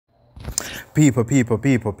People,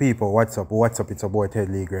 what's up? It's your boy Ted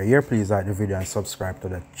Lee Gray here. Please like the video and subscribe to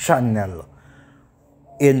the channel.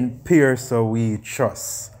 In Pearson we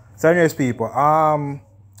trust. So anyways, people,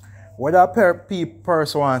 whether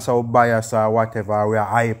person wants to bias or whatever, we are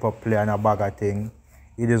hype up play and a bag of thing,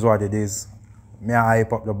 it is what it is. Me I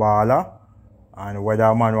hype up the baller, and whether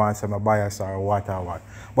a man wants to bias or whatever.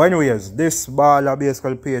 But anyways, this baller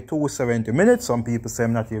basically play 270 minutes. Some people say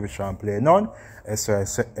I'm not even sure play none,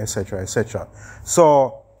 etc.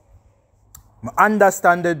 So I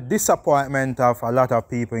understand the disappointment of a lot of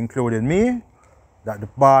people, including me, that the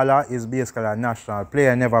baller is basically a national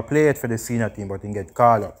player, never played for the senior team, but he get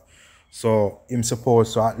called up. So he's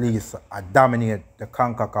supposed to at least dominate the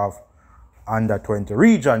CONCACAF under 20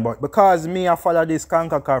 region. But because me I follow this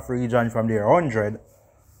CONCACAF region from the 100,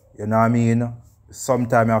 you know what I mean?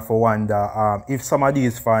 Sometimes I have to wonder if some of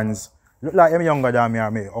these fans look like I'm younger than me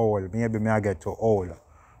or me old. Maybe me I get too old.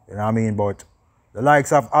 You know what I mean? But the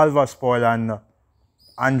likes of Alva Spoil and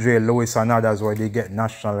Andre Lewis and others where they get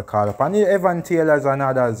national call up. And Evan Taylors and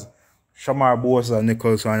others, Shamar Bosa,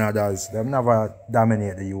 Nichols and others, they've never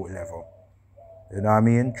dominate the youth level. You know what I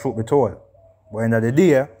mean? Truth be told. But end of the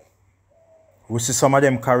day, we see some of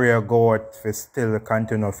them career go out for still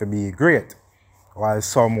continue to be great. While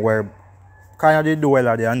some were kind of did well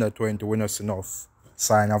at the under 20, we don't see enough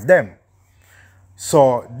sign of them.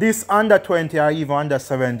 So this under 20 or even under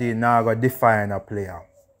 17 now going to define a player.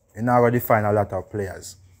 It now going to define a lot of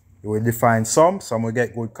players. It will define some will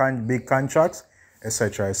get good big contracts,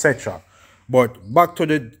 etc. But back to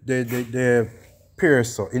the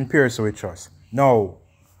Pearson, in Pearson we trust. Now,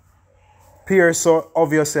 Pearson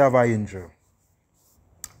obviously have an injury.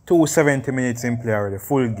 270 minutes in play already,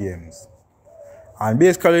 full games. And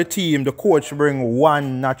basically the coach bring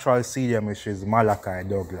one natural CDM, which is Malachi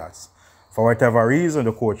Douglas. For whatever reason,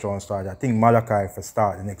 the coach won't start. I think Malachi for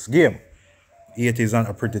start the next game. It is not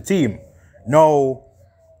a pretty team. Now,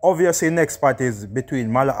 obviously next part is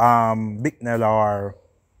between Bicknell or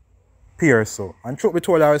Pearson. And truth be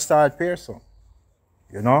told, I will start Pearson.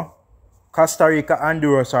 You know? Costa Rica and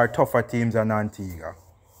Honduras are tougher teams than Antigua.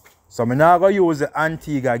 So I'm not going to use the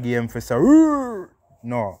Antigua game for say,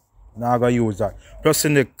 no, not going to use that. Plus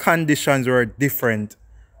in the conditions were different,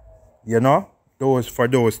 you know, for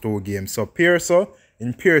those two games. So Pearson,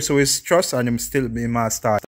 in Pearson is trust and him still be my start.